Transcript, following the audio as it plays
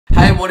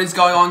what is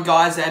going on,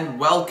 guys, and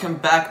welcome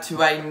back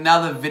to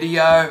another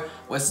video.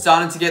 We're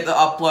starting to get the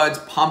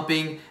uploads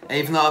pumping,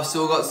 even though I've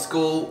still got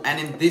school. And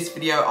in this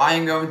video, I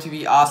am going to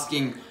be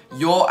asking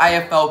your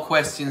AFL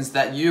questions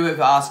that you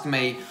have asked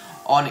me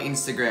on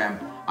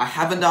Instagram. I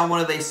haven't done one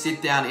of these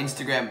sit-down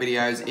Instagram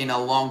videos in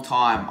a long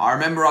time. I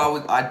remember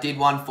I did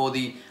one for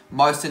the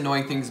most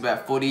annoying things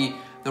about footy,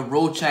 the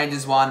rule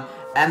changes one,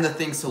 and the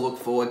things to look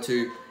forward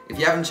to. If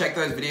you haven't checked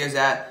those videos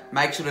out,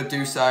 make sure to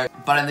do so.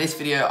 But in this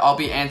video, I'll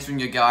be answering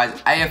you guys'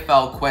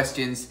 AFL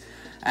questions.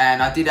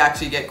 And I did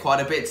actually get quite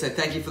a bit, so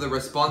thank you for the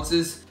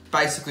responses.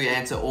 Basically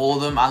answer all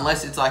of them,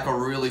 unless it's like a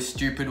really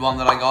stupid one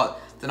that I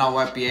got, then I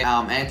won't be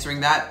answering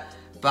that.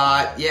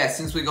 But yeah,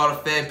 since we got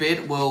a fair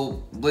bit,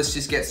 let's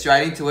just get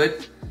straight into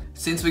it.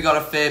 Since we got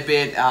a fair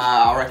bit,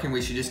 I reckon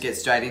we should just get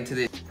straight into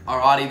this.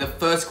 Alrighty, the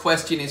first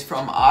question is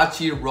from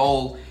Archie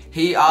Roll.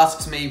 He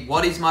asks me,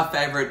 what is my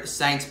favourite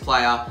Saints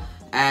player?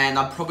 And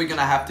I'm probably going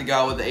to have to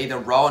go with either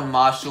Rowan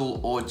Marshall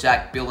or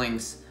Jack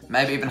Billings,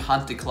 maybe even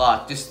Hunter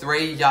Clark. Just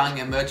three young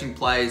emerging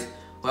players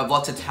who have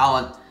lots of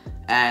talent,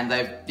 and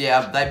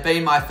they've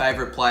been my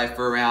favourite player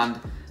for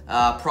around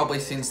probably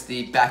since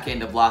the back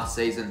end of last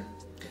season.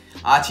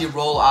 Archie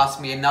Roll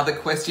asked me another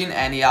question,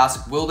 and he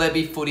asked, will there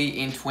be footy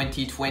in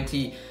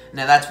 2020?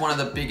 Now that's one of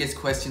the biggest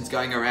questions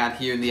going around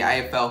here in the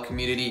AFL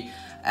community,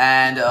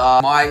 and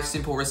my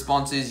simple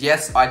response is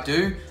yes, I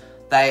do.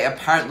 They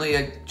apparently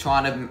are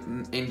trying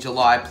to, in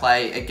July,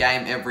 play a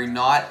game every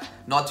night.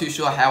 Not too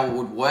sure how it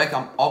would work.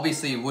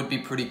 Obviously, it would be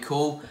pretty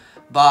cool.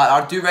 But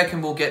I do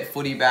reckon we'll get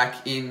footy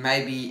back in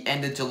maybe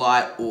end of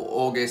July or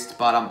August.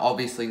 But I'm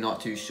obviously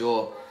not too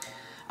sure.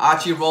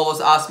 Archie Rollers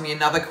asked me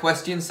another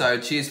question. So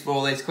cheers for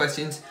all these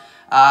questions.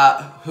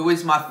 Who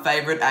is my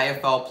favourite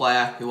AFL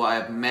player who I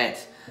have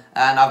met?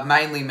 And I've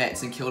mainly met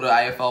St Kilda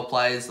AFL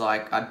players.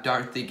 Like, I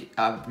don't think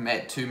I've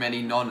met too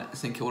many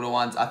non-St Kilda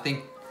ones. I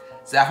think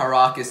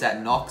Zaharakis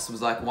at Knox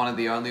was like one of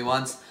the only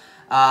ones.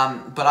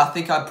 But I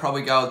think I'd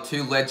probably go with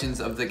two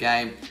legends of the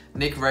game,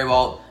 Nick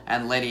Riewoldt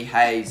and Lenny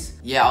Hayes.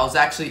 Yeah, I was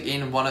actually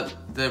in one of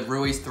the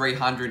Rui's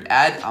 300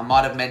 ad. I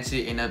might have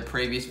mentioned it in a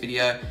previous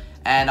video.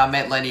 And I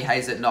met Lenny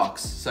Hayes at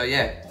Knox. So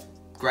yeah,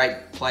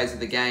 great players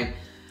of the game.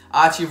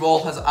 Archie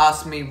Roll has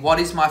asked me, what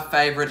is my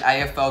favourite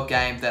AFL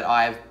game that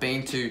I have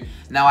been to?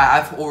 Now, I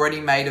have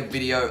already made a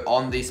video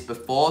on this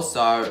before,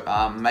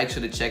 so make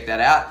sure to check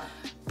that out.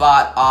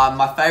 But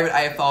my favourite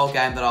AFL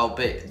game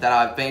that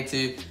I've been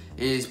to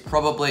is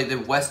probably the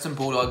Western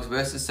Bulldogs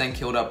versus St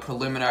Kilda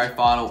preliminary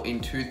final in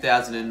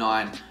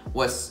 2009,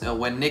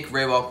 when Nick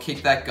Riewoldt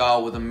kicked that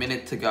goal with a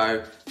minute to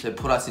go to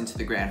put us into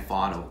the grand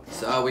final.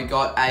 So we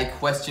got a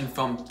question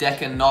from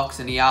Decca Knox,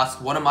 and he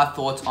asked, what are my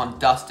thoughts on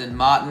Dustin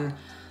Martin?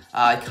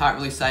 I can't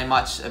really say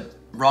much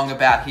wrong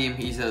about him.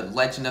 He's a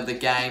legend of the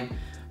game.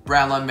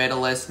 Brownlow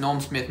medalist,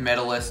 Norm Smith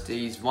medalist.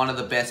 He's one of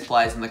the best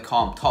players in the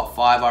comp. Top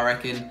 5, I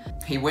reckon.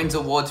 He wins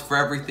awards for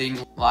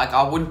everything. Like,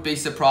 I wouldn't be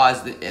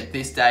surprised at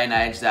this day and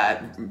age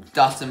that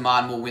Dustin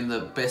Martin will win the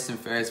best and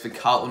fairest for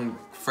Carlton,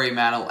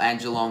 Fremantle and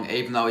Geelong,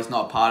 even though he's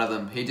not part of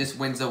them. He just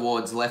wins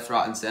awards left,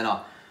 right and centre.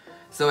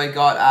 So we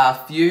got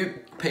a few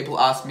people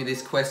asked me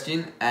this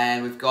question,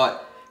 and we've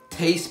got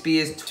T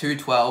Spears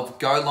 212,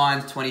 Go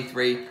Lions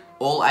 23,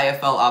 All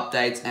AFL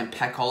Updates and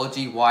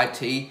Packology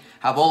YT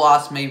have all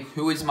asked me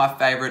who is my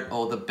favourite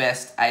or the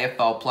best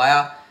AFL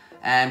player.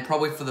 And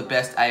probably for the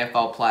best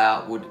AFL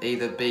player would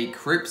either be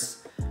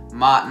Cripps,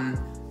 Martin,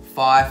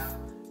 Fife,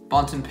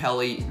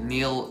 Bontempelli,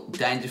 Neil,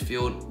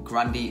 Dangerfield,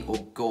 Grundy or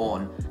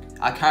Gawn.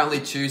 I currently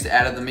choose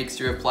out of the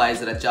mixture of players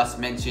that I just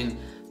mentioned,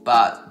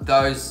 but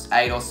those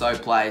 8 or so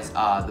players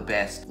are the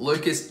best.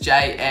 Lucas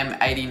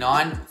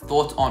JM89,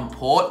 thoughts on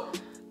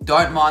Port?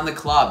 Don't mind the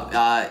club.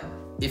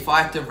 If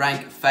I have to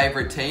rank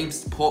favourite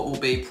teams, Port will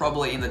be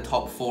probably in the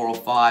top 4 or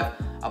 5.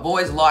 I've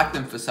always liked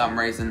them for some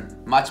reason,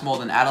 much more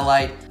than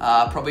Adelaide.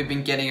 Probably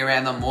been getting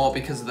around them more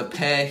because of the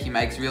pair. He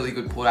makes really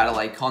good Port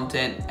Adelaide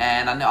content,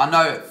 and I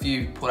know a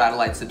few Port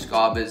Adelaide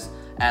subscribers,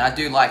 and I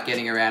do like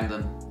getting around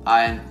them.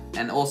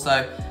 And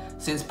also,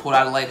 since Port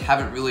Adelaide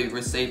haven't really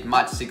received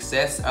much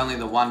success, only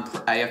the one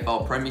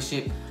AFL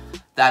premiership,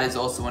 that is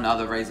also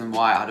another reason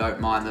why I don't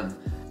mind them.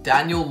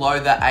 Daniel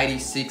Lother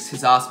 86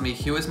 has asked me,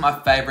 who is my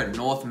favourite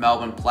North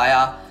Melbourne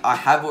player? I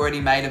have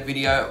already made a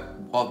video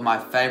of my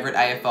favourite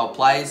AFL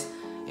plays.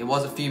 It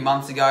was a few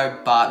months ago,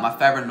 but my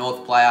favourite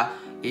North player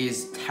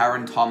is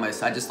Taron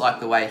Thomas. I just like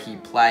the way he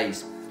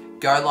plays.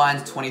 Go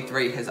Lions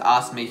 23 has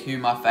asked me who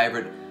my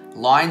favourite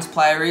Lions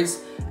player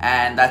is,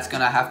 and that's going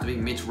to have to be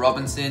Mitch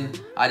Robinson.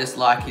 I just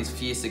like his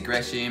fierce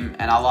aggression,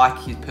 and I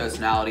like his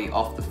personality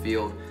off the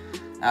field.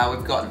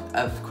 We've got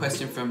a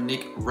question from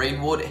Nick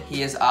Greenwood.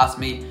 He has asked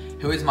me,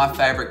 who is my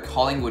favourite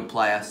Collingwood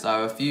player?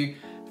 So a few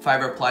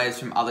favourite players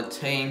from other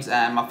teams.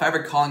 And my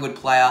favourite Collingwood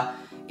player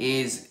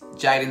is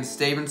Jaden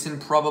Stevenson,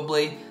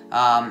 probably.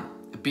 A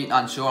bit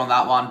unsure on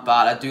that one,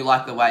 but I do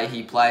like the way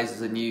he plays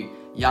as a new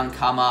young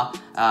comer.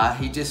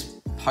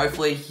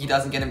 Hopefully he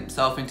doesn't get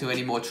himself into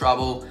any more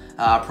trouble.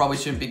 Probably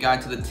shouldn't be going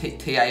to the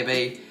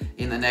TAB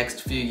in the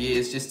next few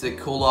years just to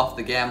cool off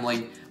the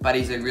gambling, but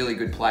he's a really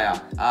good player.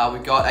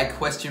 We've got a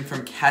question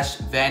from Cash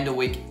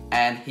Vanderwick,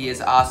 and he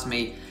has asked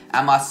me,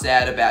 am I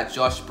sad about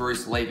Josh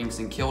Bruce leaving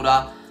St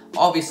Kilda?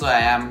 Obviously I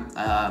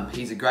am.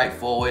 He's a great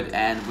forward,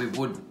 and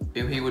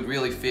he would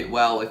really fit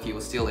well if he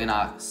was still in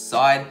our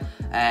side,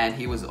 and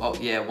he was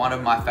one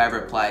of my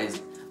favourite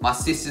players, my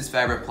sister's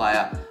favourite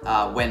player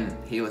when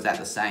he was at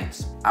the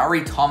Saints.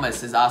 Ari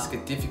Thomas has asked a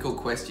difficult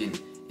question.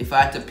 If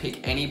I had to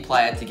pick any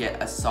player to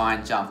get a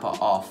signed jumper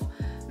off.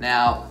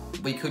 Now,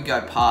 we could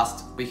go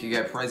past, we could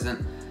go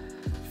present.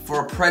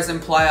 For a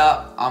present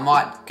player, I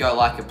might go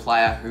like a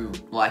player who,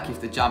 like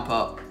if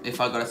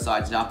I got a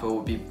signed jumper,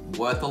 would be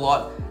worth a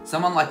lot.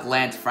 Someone like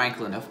Lance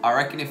Franklin. I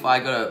reckon if I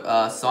got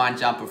a signed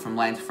jumper from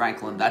Lance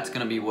Franklin, that's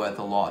gonna be worth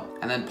a lot.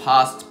 And then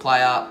past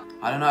player,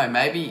 I don't know,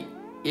 maybe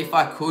if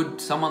I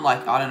could, someone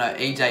like, I don't know,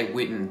 EJ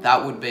Witten,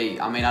 that would be,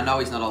 I mean, I know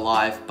he's not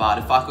alive, but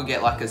if I could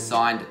get like a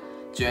signed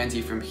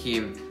jersey from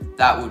him,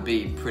 that would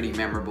be pretty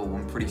memorable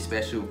and pretty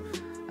special.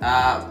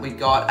 We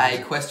got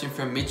a question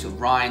from Mitchell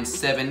Ryan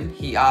 7.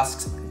 He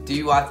asks,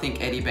 do I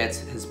think Eddie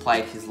Betts has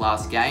played his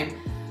last game?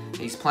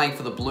 He's playing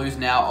for the Blues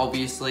now,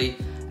 obviously,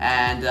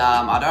 and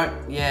I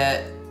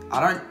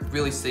don't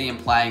really see him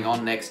playing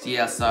on next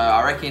year, so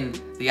I reckon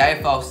the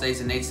AFL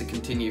season needs to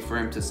continue for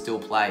him to still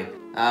play.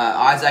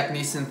 Isaac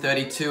Nissen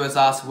 32 has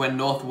asked when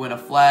North will win a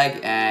flag,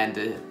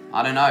 and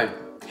I don't know,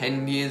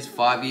 10 years,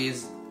 5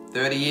 years,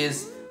 30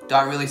 years,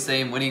 don't really see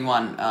him winning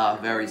one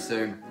very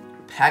soon.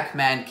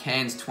 Pac-Man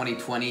Cans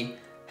 2020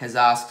 has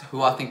asked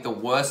who I think the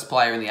worst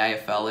player in the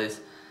AFL is,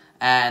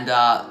 and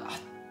I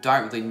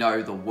don't really know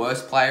who the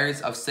worst player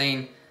is. I've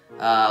seen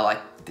like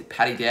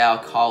Paddy Dow,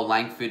 Kyle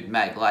Langford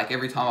make, like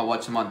every time I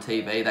watch them on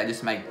TV, they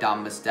just make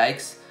dumb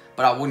mistakes,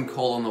 but I wouldn't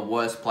call them the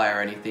worst player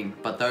or anything.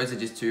 But those are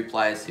just two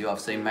players who I've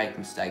seen make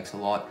mistakes a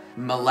lot.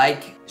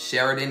 Malake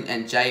Sheridan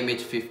and J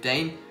Mitch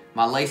 15,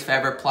 my least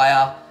favourite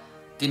player.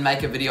 Did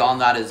make a video on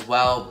that as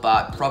well,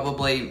 but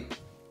probably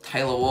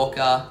Taylor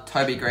Walker.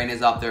 Toby Green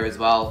is up there as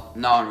well.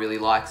 No one really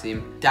likes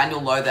him.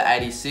 Daniel Lothar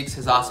 86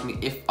 has asked me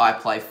if I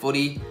play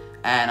footy,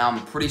 and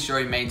I'm pretty sure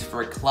he means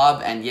for a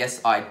club, and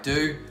yes, I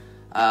do.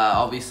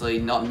 Obviously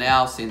not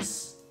now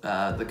since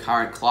the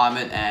current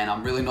climate, and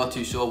I'm really not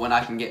too sure when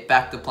I can get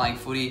back to playing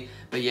footy,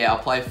 but yeah, I'll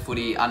play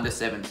footy under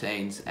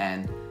 17s.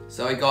 And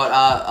so we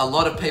got a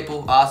lot of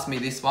people asked me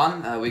this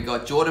one. We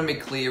got Jordan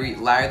McCleary,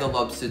 Larry the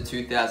Lobster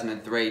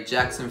 2003,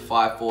 Jackson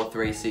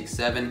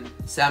 54367,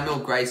 Samuel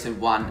Grayson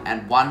 1,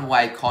 and One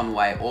Way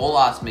Conway all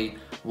asked me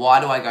why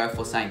do I go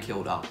for St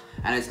Kilda.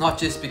 And it's not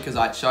just because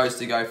I chose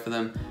to go for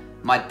them.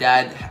 My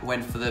dad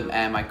went for them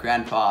and my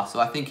grandpa. So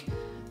I think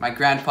my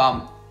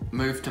grandpa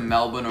moved to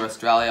Melbourne or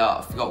Australia,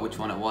 I forgot which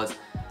one it was,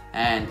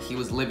 and he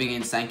was living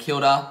in St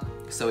Kilda,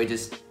 so he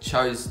just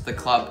chose the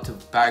club to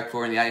barrack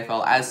for in the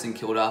AFL as St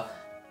Kilda.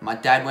 My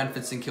dad went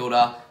for St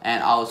Kilda,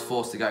 and I was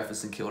forced to go for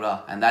St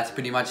Kilda, and that's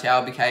pretty much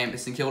how I became a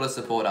St Kilda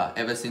supporter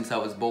ever since I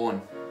was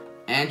born.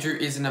 Andrew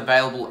Isn't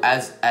Available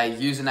as a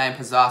username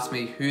has asked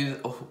me who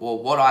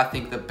or what I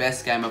think the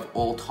best game of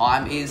all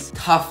time is.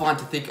 Tough one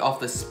to think off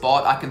the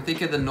spot. I can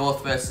think of the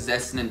North versus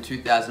Essendon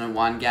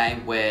 2001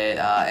 game where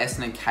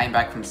Essendon came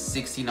back from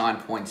 69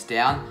 points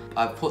down.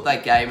 I've put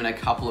that game in a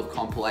couple of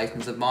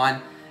compilations of mine,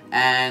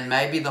 and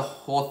maybe the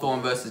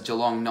Hawthorn versus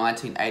Geelong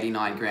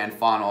 1989 grand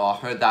final. I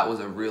heard that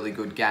was a really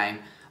good game.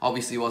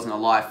 Obviously wasn't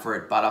alive for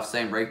it, but I've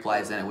seen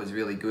replays and it was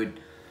really good.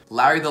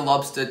 Larry the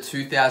Lobster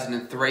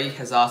 2003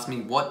 has asked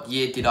me what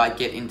year did I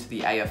get into the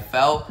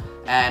AFL,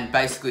 and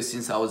basically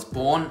since I was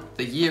born,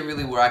 the year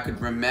really where I could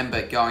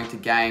remember going to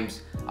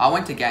games. I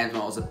went to games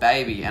when I was a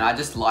baby, and I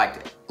just loved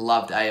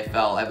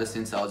AFL ever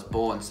since I was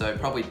born. So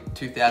probably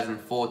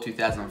 2004,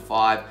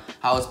 2005.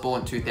 I was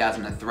born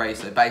 2003,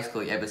 so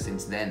basically ever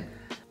since then.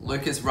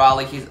 Lucas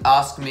Riley, he's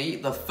asked me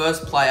the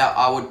first player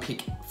I would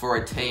pick for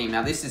a team.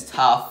 Now this is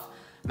tough.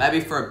 Maybe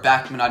for a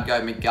backman I'd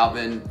go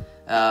McGovern,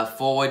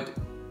 forward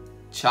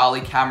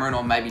Charlie Cameron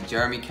or maybe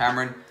Jeremy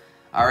Cameron.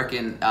 I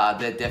reckon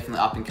they're definitely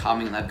up and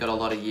coming and they've got a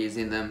lot of years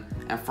in them.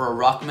 And for a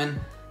ruckman,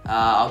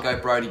 I'll go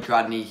Brodie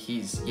Grudney.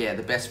 He's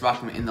the best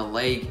ruckman in the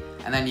league.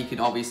 And then you can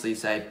obviously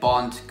say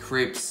Bond,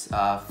 Cripps,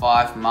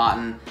 Fife,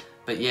 Martin.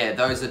 But yeah,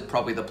 those are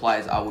probably the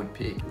players I would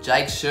pick.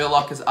 Jake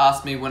Sherlock has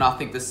asked me when I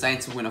think the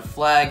Saints will win a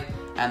flag,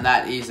 and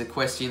that is a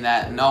question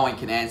that no one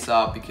can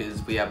answer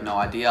because we have no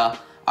idea.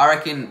 I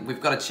reckon we've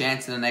got a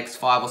chance in the next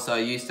 5 or so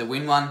years to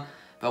win one,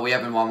 but we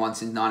haven't won one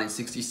since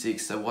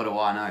 1966, so what do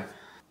I know?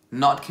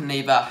 Not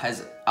Kaniva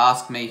has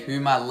asked me who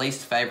my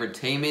least favourite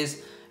team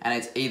is, and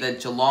it's either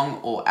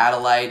Geelong or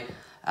Adelaide.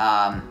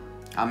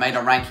 I made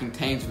a ranking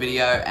teams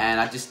video and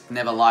I just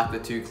never liked the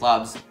two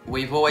clubs.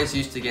 We've always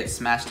used to get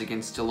smashed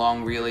against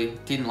Geelong, really.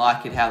 Didn't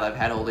like it how they've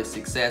had all this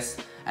success.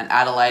 And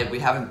Adelaide, we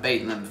haven't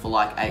beaten them for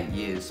like 8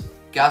 years.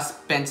 Gus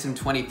Benson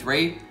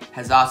 23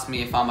 has asked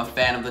me if I'm a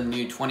fan of the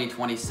new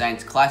 2020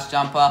 Saints Clash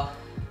jumper.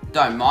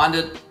 Don't mind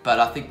it, but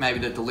I think maybe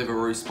the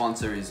Deliveroo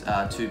sponsor is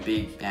too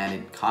big and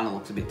it kind of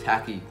looks a bit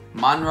tacky.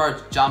 Munro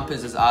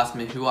Jumpers has asked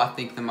me who I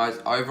think the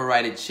most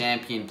overrated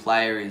champion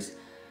player is.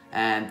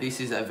 and this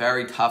is a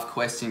very tough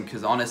question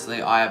because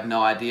honestly I have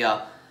no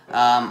idea.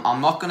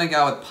 I'm not going to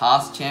go with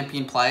past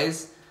champion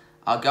players.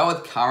 I'll go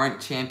with current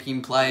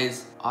champion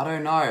players. I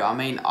don't know. I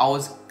mean, I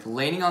was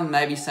leaning on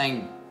maybe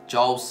saying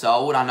Joel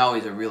Selwood. I know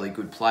he's a really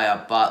good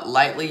player, but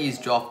lately he's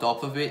dropped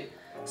off a bit.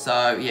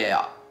 So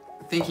yeah,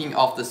 thinking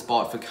off the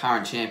spot for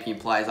current champion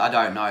players, I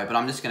don't know, but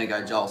I'm just going to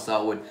go Joel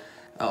Selwood.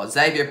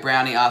 Xavier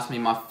Brownie asked me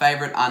my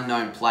favourite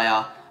unknown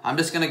player. I'm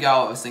just going to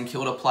go with a St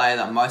Kilda player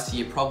that most of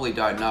you probably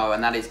don't know,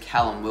 and that is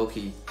Callum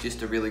Wilkie,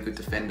 just a really good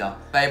defender.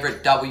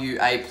 Favourite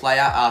WA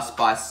player asked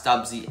by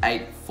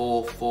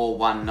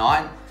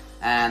Stubbsy84419,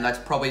 and that's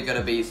probably going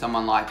to be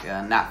someone like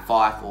Nat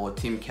Fyfe or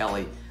Tim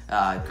Kelly,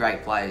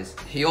 great players.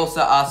 He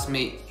also asked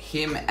me,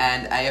 him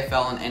and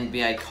AFL and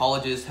NBA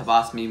colleges have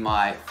asked me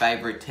my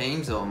favourite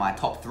teams or my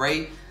top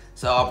 3.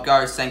 So I'll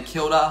go St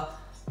Kilda,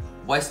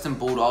 Western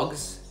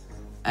Bulldogs,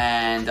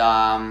 and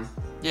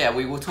yeah,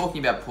 we were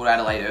talking about Port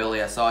Adelaide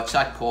earlier, so I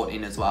chucked Port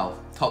in as well.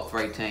 Top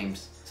 3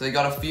 teams. So we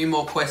got a few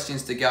more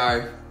questions to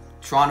go.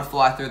 Trying to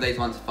fly through these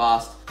ones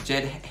fast.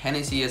 Jed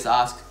Hennessy has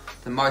asked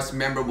the most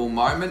memorable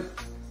moment.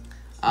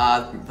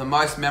 The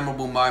most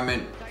memorable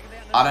moment,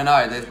 I don't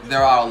know,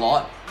 there are a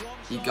lot.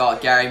 You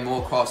got Gary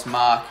Moorcroft's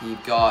mark,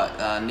 you've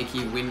got Nicky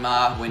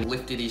Winmar when he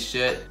lifted his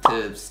shirt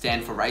to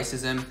stand for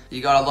racism.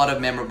 You got a lot of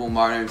memorable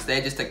moments.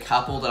 They're just a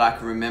couple that I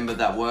can remember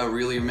that were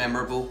really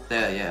memorable.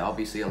 Yeah,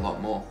 obviously a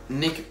lot more.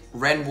 Nick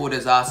Renwood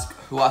has asked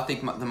who I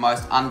think the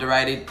most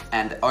underrated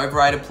and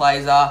overrated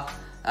players are.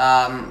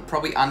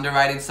 Probably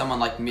underrated, someone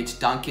like Mitch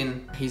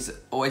Duncan. He's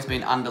always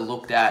been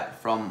underlooked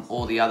at from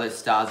all the other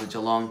stars at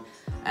Geelong.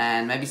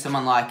 And maybe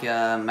someone like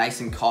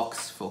Mason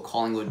Cox for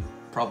Collingwood,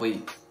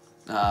 probably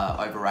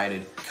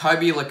overrated.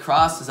 Kobe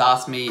Lacrosse has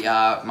asked me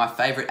my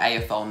favourite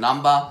AFL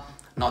number.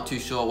 Not too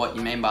sure what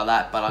you mean by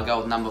that, but I'll go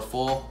with number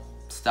 4.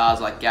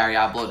 Stars like Gary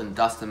Ablett and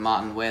Dustin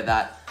Martin wear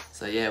that,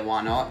 so yeah,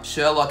 why not?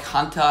 Sherlock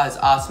Hunter has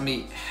asked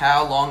me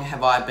how long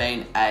have I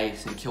been a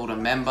St Kilda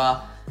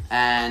member,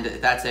 and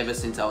that's ever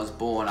since I was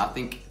born. I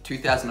think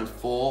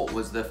 2004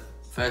 was the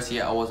first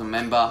year I was a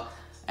member,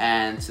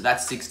 and so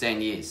that's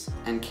 16 years.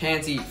 And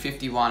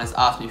Kanzi51 has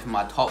asked me for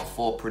my top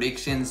 4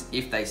 predictions,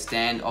 if they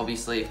stand,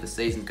 obviously, if the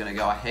season's going to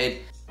go ahead.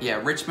 Yeah,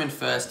 Richmond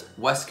first,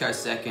 West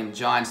Coast second,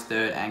 Giants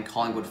third, and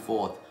Collingwood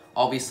fourth.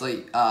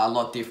 Obviously, a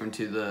lot different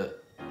to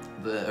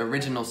the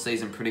original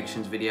season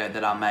predictions video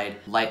that I made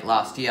late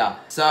last year.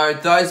 So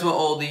those were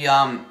all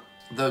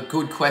the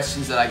good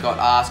questions that I got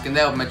asked, and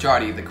they were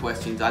majority of the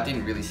questions. I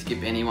didn't really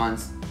skip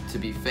anyone's, to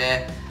be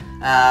fair.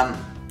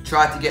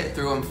 Tried to get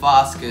through them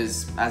fast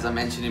because, as I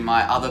mentioned in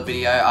my other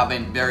video, I've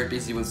been very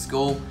busy with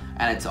school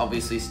and it's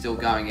obviously still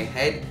going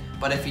ahead.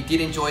 But if you did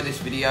enjoy this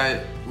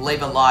video,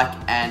 leave a like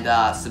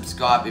and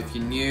subscribe if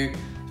you're new.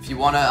 If you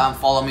want to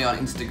follow me on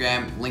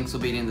Instagram, links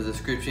will be in the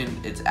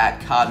description. It's at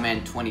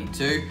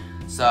Cardman22.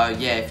 So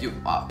yeah,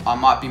 I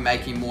might be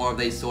making more of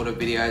these sort of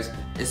videos,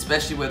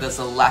 especially where there's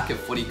a lack of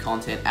footy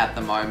content at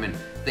the moment.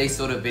 These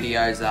sort of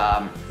videos,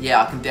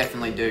 yeah, I can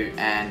definitely do,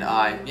 and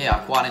I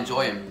quite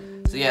enjoy them.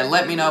 So yeah,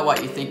 let me know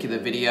what you think of the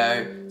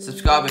video.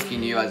 Subscribe if you're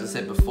new, as I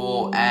said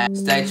before, and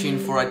stay tuned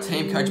for a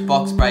Team Coach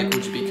box break,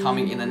 which will be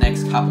coming in the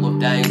next couple of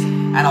days.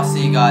 And I'll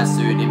see you guys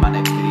soon in my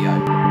next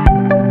video.